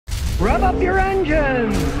Rev up your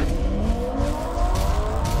engines!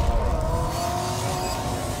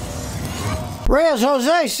 Reyes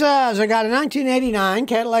Jose says, I got a 1989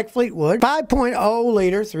 Cadillac Fleetwood, 5.0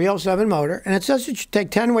 liter, 307 motor, and it says it should take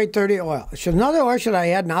 10 weight, 30 oil. Should another oil should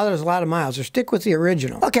I add now that there's a lot of miles, or stick with the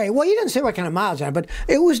original? Okay, well, you didn't say what kind of miles on it, but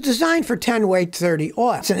it was designed for 10 weight, 30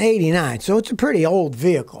 oil. It's an 89, so it's a pretty old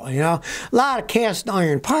vehicle, you know. A lot of cast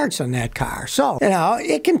iron parts on that car, so, you know,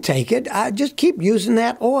 it can take it. Just keep using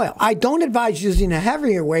that oil. I don't advise using a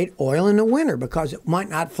heavier weight oil in the winter because it might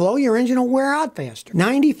not flow. Your engine will wear out faster.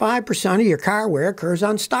 95% of your car wear occurs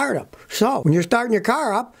on startup. So when you're starting your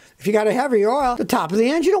car up, if you got a heavier oil, the top of the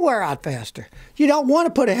engine will wear out faster. You don't want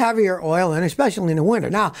to put a heavier oil in, especially in the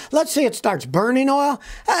winter. Now, let's say it starts burning oil.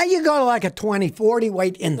 You go to like a 20-40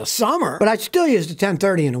 weight in the summer, but I'd still use the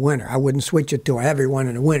 1030 in the winter. I wouldn't switch it to a heavier one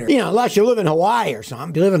in the winter. You know, unless you live in Hawaii or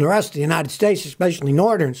something. If you live in the rest of the United States, especially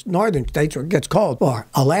northern states where it gets cold, or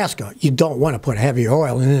Alaska, you don't want to put a heavier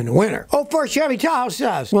oil in the winter. 04 Chevy Tahoe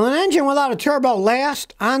says, will an engine without a turbo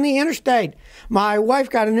last on the interstate? My wife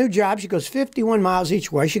got a new job. She goes 51 miles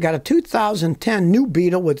each way. She got a 2010 new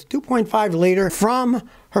Beetle with 2.5 liter from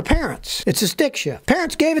her parents. It's a stick shift.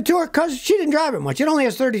 Parents gave it to her because she didn't drive it much. It only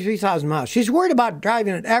has 33,000 miles. She's worried about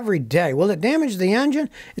driving it every day. Will it damage the engine?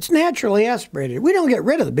 It's naturally aspirated. We don't get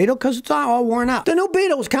rid of the Beetle because it's all worn out. The new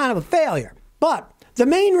Beetle was kind of a failure, but the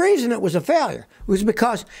main reason it was a failure was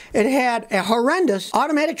because it had a horrendous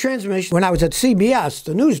automatic transmission. When I was at CBS,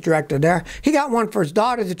 the news director there, he got one for his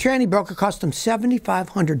daughter. The tranny broke. It cost him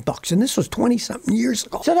 $7,500, and this was 20-something years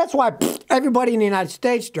ago. So that's why everybody in the United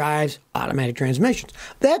States drives automatic transmissions.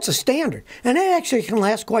 That's a standard, and it actually can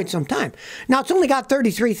last quite some time. Now, it's only got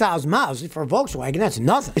 33,000 miles. For a Volkswagen, that's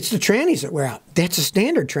nothing. It's the trannies that wear out. That's a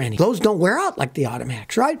standard tranny. Those don't wear out like the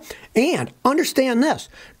automatics, right? And understand this,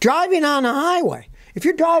 driving on the highway, if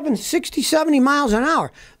you're driving 60, 70 miles an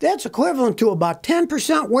hour, that's equivalent to about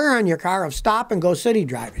 10% wear on your car of stop and go city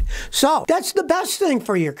driving. So that's the best thing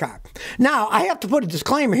for your car. Now, I have to put a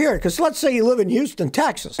disclaimer here because let's say you live in Houston,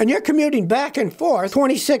 Texas, and you're commuting back and forth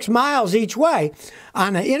 26 miles each way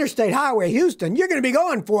on the interstate highway, Houston. You're going to be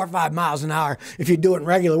going 4 or 5 miles an hour if you do it in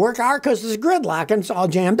regular work hour because it's gridlock and it's all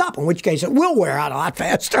jammed up, in which case it will wear out a lot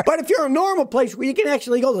faster. But if you're a normal place where you can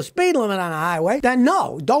actually go the speed limit on a highway, then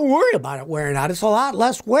no, don't worry about it wearing out. It's a lot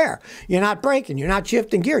less wear. You're not braking, you're not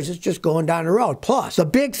shifting gears, it's just going down the road. Plus, the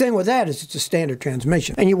big thing with that is it's a standard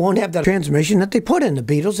transmission, and you won't have the transmission that they put in the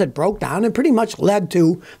Beetles that broke down and pretty much led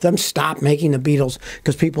to them stop making the Beetles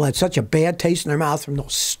because people had such a bad taste in their mouth from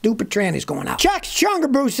those stupid trannies going out. Jack's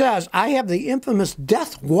Chungaboo says, I have the infamous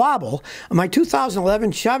death wobble on my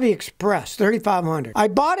 2011 Chevy Express 3500. I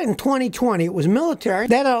bought it in 2020. It was military.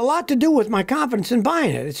 That had a lot to do with my confidence in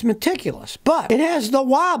buying it. It's meticulous, but it has the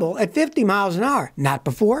wobble at 50 miles an hour. Not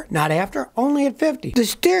before, not after, only at 50. The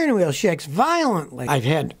steering wheel shakes violently. I've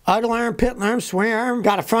had idle arm, pit arm, sway arm,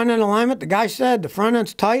 got a front end alignment. The guy said the front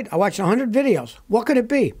end's tight. I watched 100 videos. What could it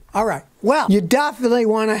be? All right. Well, you definitely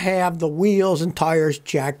want to have the wheels and tires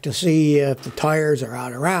checked to see if the tires are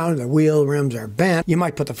out of round, the wheel rims are bent. You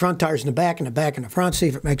might put the front tires in the back and the front, see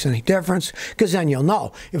if it makes any difference, because then you'll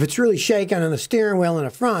know. If it's really shaking on the steering wheel in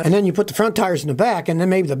the front, and then you put the front tires in the back, and then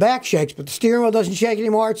maybe the back shakes, but the steering wheel doesn't shake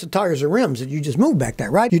anymore, it's the tires or rims that you just moved back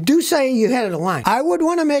there, right? You do say you had it aligned. I would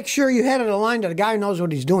want to make sure you had it aligned to the guy who knows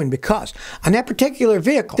what he's doing, because on that particular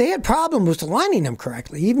vehicle, they had problems with aligning them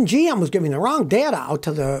correctly. Even GM was giving the wrong data out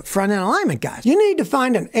to the front end alignment guys. You need to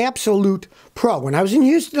find an absolute pro. When I was in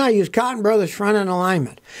Houston, I used Cotton Brothers front end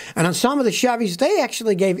alignment. And on some of the Chevys, they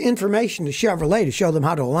actually gave information to Chevrolet to show them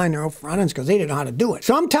how to align their own front ends because they didn't know how to do it.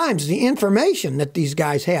 Sometimes the information that these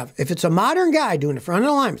guys have, if it's a modern guy doing the front end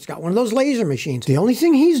alignment, it's got one of those laser machines, the only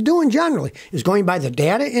thing he's doing generally is going by the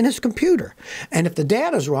data in his computer. And if the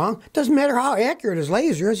data's wrong, it doesn't matter how accurate his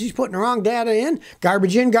laser is, he's putting the wrong data in,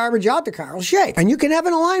 garbage out, the car will shake. And you can have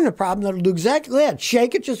an alignment problem that'll do exactly that.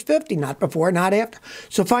 Shake it just 50, not before, not after.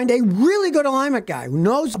 So find a really good alignment guy who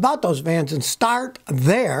knows about those vans and start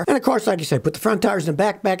there. And of course, like you say, put the front tires in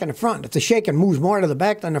the back in the front. If the shaking moves more to the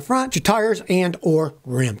back than the front, your tires and or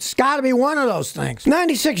rims. It's got to be one of those things.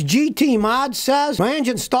 96 GT Mod says, my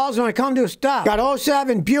engine stalls when I come to a stop. Got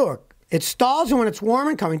 07 Buick. It stalls when it's warm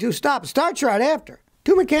and coming to a stop. It starts right after.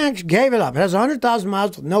 Two mechanics gave it up. It has 100,000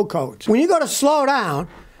 miles with no codes. When you go to slow down,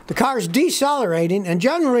 the car's decelerating, and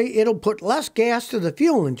generally it'll put less gas to the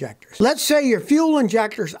fuel injectors. Let's say your fuel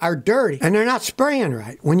injectors are dirty and they're not spraying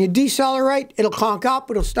right. When you decelerate, it'll conk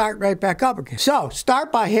up, it'll start right back up again. So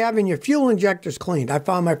start by having your fuel injectors cleaned. I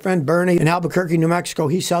found my friend Bernie in Albuquerque, New Mexico.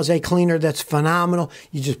 He sells a cleaner that's phenomenal.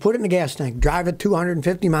 You just put it in the gas tank, drive it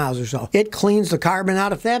 250 miles or so. It cleans the carbon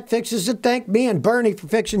out. If that fixes it, thank me and Bernie for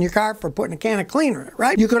fixing your car, for putting a can of cleaner in it,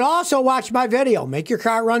 right? You could also watch my video, make your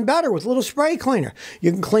car run better with a little spray cleaner.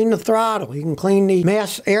 You can clean the throttle. You can clean the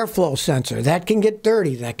mass airflow sensor. That can get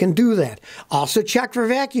dirty. That can do that. Also check for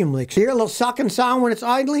vacuum leaks. Hear a little sucking sound when it's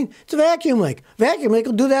idling? It's a vacuum leak. Vacuum leak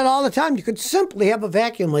will do that all the time. You could simply have a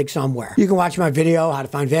vacuum leak somewhere. You can watch my video, how to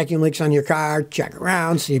find vacuum leaks on your car, check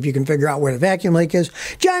around, see if you can figure out where the vacuum leak is.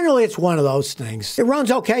 Generally, it's one of those things. It runs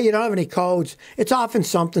okay. You don't have any codes. It's often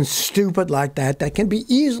something stupid like that that can be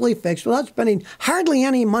easily fixed without spending hardly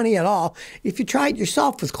any money at all if you try it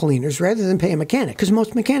yourself with cleaners rather than pay a mechanic, because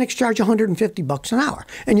most mechanics charge $150 an hour,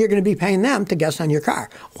 and you're going to be paying them to guess on your car.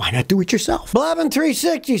 Why not do it yourself?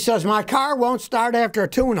 Blevin360 says, my car won't start after a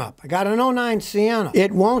tune-up. I got an 09 Sienna.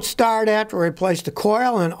 It won't start after I replace the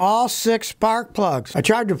coil and all 6 spark plugs. I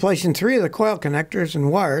tried replacing 3 of the coil connectors and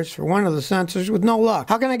wires for one of the sensors with no luck.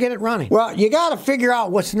 How can I get it running? Well, you got to figure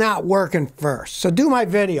out what's not working first. So do my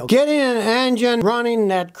video. Getting an engine running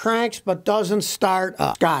that cranks but doesn't start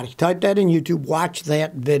up. Scotty, type that in YouTube. Watch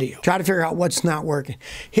that video. Try to figure out what's not working.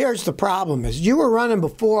 Here's the problem is you were running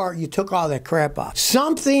before you took all that crap off.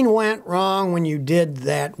 Something went wrong when you did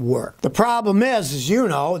that work. The problem is, as you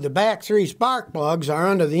know, the back 3 spark plugs are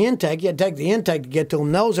under the intake. You take the intake to get to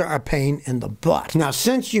them. Those are a pain in the butt. Now,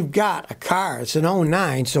 since you've got a car, it's an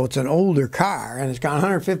 09, so it's an older car, and it's got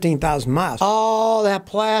 115,000 miles. All that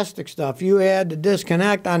plastic stuff you had to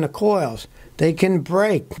disconnect on the coils, they can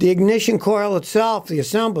break. The ignition coil itself, the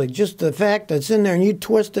assembly, just the fact that it's in there and you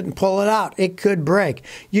twist it and pull it out, it could break.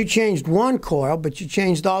 You changed one coil, but you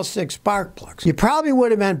changed all 6 spark plugs. You probably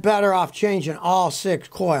would have been better off changing all 6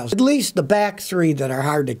 coils. At least the back 3 that are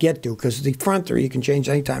hard to get to, because the front 3 you can change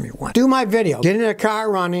anytime you want. Do my video. Get in a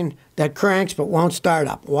car running that cranks but won't start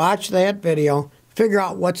up. Watch that video. Figure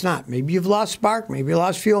out what's not. Maybe you've lost spark, maybe you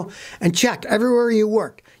lost fuel, and check everywhere you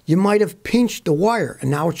work. You might have pinched the wire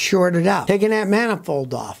and now it's shorted out. Taking that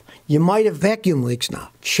manifold off. You might have vacuum leaks now.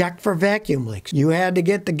 Check for vacuum leaks. You had to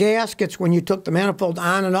get the gaskets when you took the manifold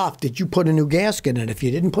on and off. Did you put a new gasket in? If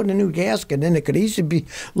you didn't put a new gasket in, it could easily be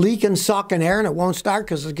leaking, sucking air, and it won't start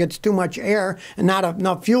because it gets too much air and not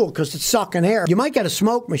enough fuel because it's sucking air. You might get a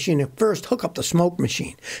smoke machine and first hook up the smoke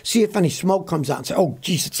machine. See if any smoke comes out and say, oh,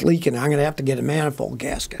 geez, it's leaking. I'm going to have to get a manifold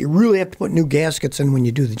gasket. You really have to put new gaskets in when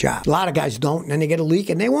you do the job. A lot of guys don't, and then they get a leak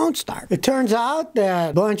and they won't start. It turns out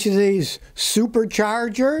that a bunch of these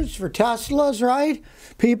superchargers for Teslas, right?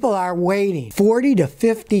 People are waiting 40 to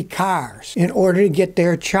 50 cars in order to get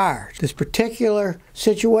their charge. This particular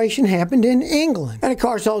situation happened in England. And of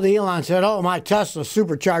course, old Elon said, oh, my Tesla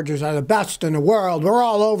superchargers are the best in the world. We're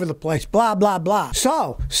all over the place, blah, blah, blah.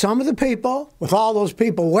 So some of the people, with all those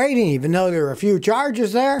people waiting, even though there were a few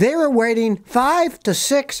chargers there, they were waiting 5 to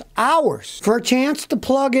 6 hours for a chance to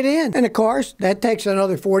plug it in. And of course, that takes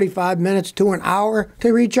another 45 minutes to an hour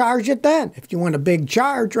to recharge it then, if you want a big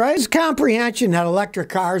charge, right? It's comprehension that electric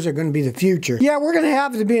cars are going to be the future. Yeah, we're going to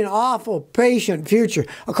have to be an awful patient future.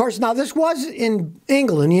 Of course, now this was in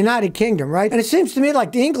England, the United Kingdom, right? And it seems to me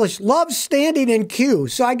like the English love standing in queue.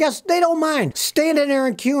 So I guess they don't mind standing there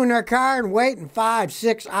in queue in their car and waiting 5,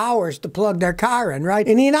 6 hours to plug their car in, right?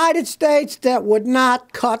 In the United States, that would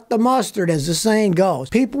not cut the mustard, as the saying goes.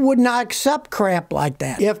 People would not accept crap like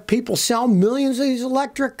that. If people sell millions of these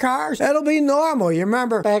electric cars, that'll be normal. You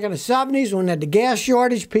remember back in the 70s when they had the gas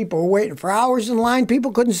shortage, people were waiting for hours in line.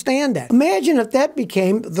 People couldn't stand that. Imagine if that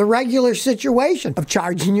became the regular situation of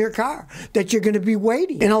charging your car, that you're going to be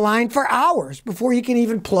waiting in a line for hours before you can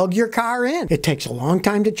even plug your car in. It takes a long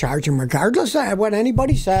time to charge them, regardless of what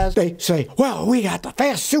anybody says. They say, well, we got the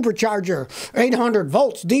fast supercharger, 800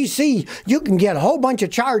 volts DC. You can get a whole bunch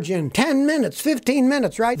of charge in 10 minutes, 15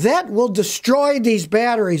 minutes, right? That will destroy these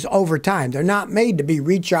batteries over time. They're not made to be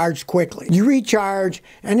recharged quickly. You recharge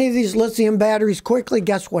any of these lithium batteries quickly,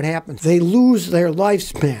 guess what happens? They lose their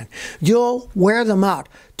lifespan. You'll wear them out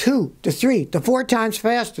 2 to 3 to 4 times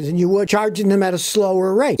faster than you would charging them at a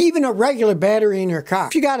slower rate. Even a regular battery in your car.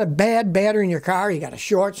 If you got a bad battery in your car, you got a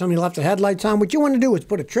short, somebody left the headlights on, what you want to do is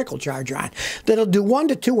put a trickle charger on that'll do 1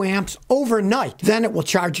 to 2 amps overnight. Then it will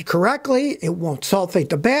charge you correctly. It won't sulfate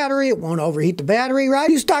the battery. It won't overheat the battery, right?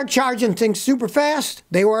 You start charging things super fast,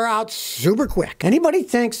 they wear out super quick. Anybody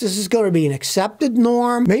thinks this is going to be an accepted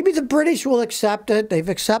norm? Maybe the British will accept it. They've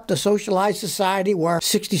accepted a socialized society where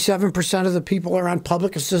 67% of the people are on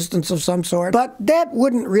public assistance of some sort. But that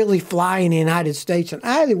wouldn't really fly in the United States, and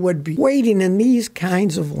I would be waiting in these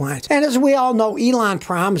kinds of lines. And as we all know, Elon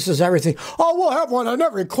promises everything. Oh, we'll have one on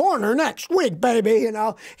every corner next week, baby. You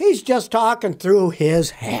know, he's just talking through his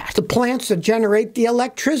hat. The plants that generate the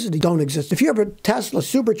electricity don't exist. If you have a Tesla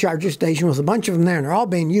supercharger station with a bunch of them there and they're all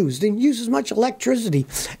being used, they use as much electricity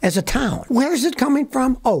as a town. Where's it coming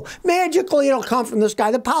from? Oh, magically it'll come from the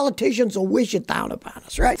sky. The politicians will wish it down upon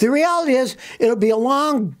us, right? The reality is it'll be a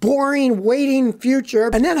long, boring, waiting future,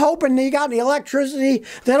 and then hoping that you got the electricity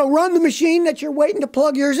that'll run the machine that you're waiting to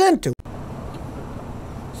plug yours into.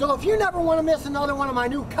 So if you never want to miss another one of my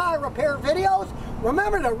new car repair videos,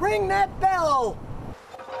 remember to ring that bell.